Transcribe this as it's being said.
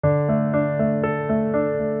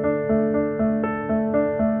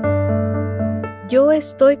Yo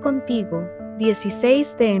estoy contigo,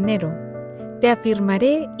 16 de enero. Te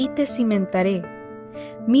afirmaré y te cimentaré.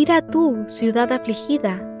 Mira tú, ciudad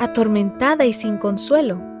afligida, atormentada y sin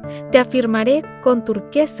consuelo. Te afirmaré con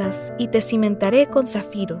turquesas y te cimentaré con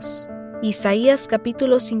zafiros. Isaías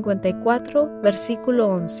capítulo 54, versículo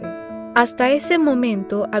 11. Hasta ese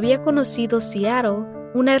momento había conocido Seattle,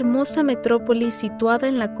 una hermosa metrópoli situada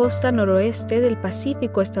en la costa noroeste del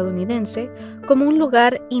Pacífico estadounidense, como un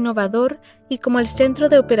lugar innovador y como el centro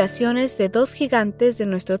de operaciones de dos gigantes de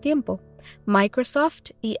nuestro tiempo,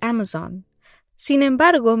 Microsoft y Amazon. Sin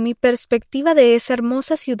embargo, mi perspectiva de esa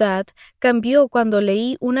hermosa ciudad cambió cuando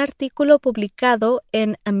leí un artículo publicado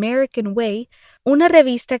en American Way, una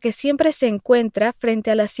revista que siempre se encuentra frente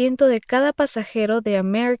al asiento de cada pasajero de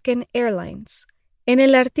American Airlines. En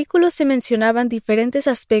el artículo se mencionaban diferentes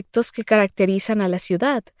aspectos que caracterizan a la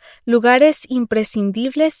ciudad, lugares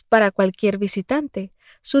imprescindibles para cualquier visitante,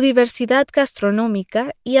 su diversidad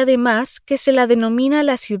gastronómica y además que se la denomina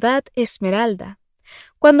la ciudad Esmeralda.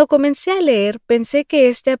 Cuando comencé a leer, pensé que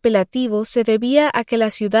este apelativo se debía a que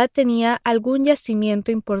la ciudad tenía algún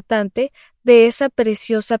yacimiento importante de esa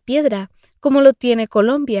preciosa piedra, como lo tiene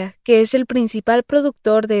Colombia, que es el principal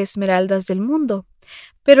productor de esmeraldas del mundo.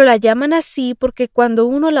 Pero la llaman así porque cuando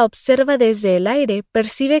uno la observa desde el aire,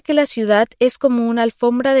 percibe que la ciudad es como una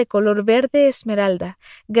alfombra de color verde esmeralda,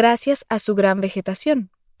 gracias a su gran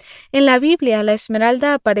vegetación. En la Biblia, la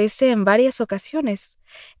esmeralda aparece en varias ocasiones.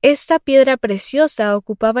 Esta piedra preciosa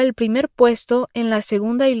ocupaba el primer puesto en la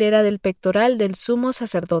segunda hilera del pectoral del sumo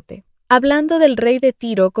sacerdote. Hablando del rey de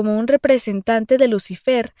Tiro como un representante de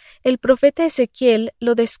Lucifer, el profeta Ezequiel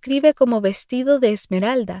lo describe como vestido de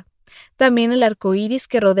esmeralda. También el arco iris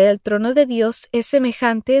que rodea el trono de Dios es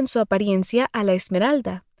semejante en su apariencia a la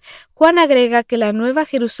esmeralda. Juan agrega que la Nueva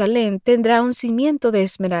Jerusalén tendrá un cimiento de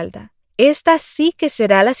esmeralda. Esta sí que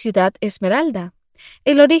será la ciudad esmeralda.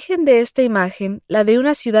 El origen de esta imagen, la de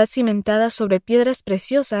una ciudad cimentada sobre piedras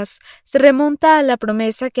preciosas, se remonta a la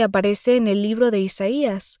promesa que aparece en el libro de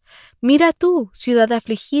Isaías. Mira tú, ciudad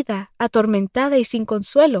afligida, atormentada y sin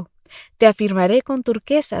consuelo. Te afirmaré con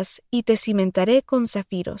turquesas y te cimentaré con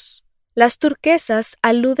zafiros. Las turquesas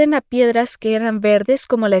aluden a piedras que eran verdes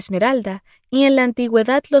como la esmeralda, y en la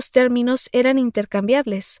antigüedad los términos eran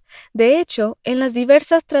intercambiables. De hecho, en las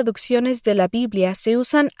diversas traducciones de la Biblia se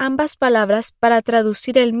usan ambas palabras para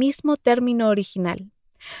traducir el mismo término original.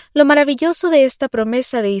 Lo maravilloso de esta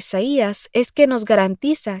promesa de Isaías es que nos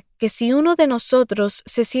garantiza que si uno de nosotros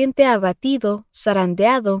se siente abatido,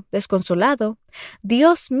 zarandeado, desconsolado,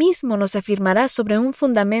 Dios mismo nos afirmará sobre un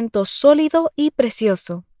fundamento sólido y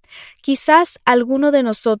precioso. Quizás alguno de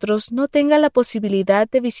nosotros no tenga la posibilidad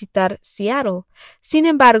de visitar Seattle. Sin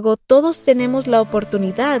embargo, todos tenemos la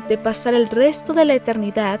oportunidad de pasar el resto de la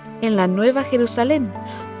eternidad en la Nueva Jerusalén,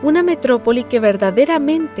 una metrópoli que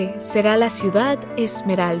verdaderamente será la ciudad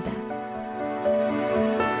Esmeralda.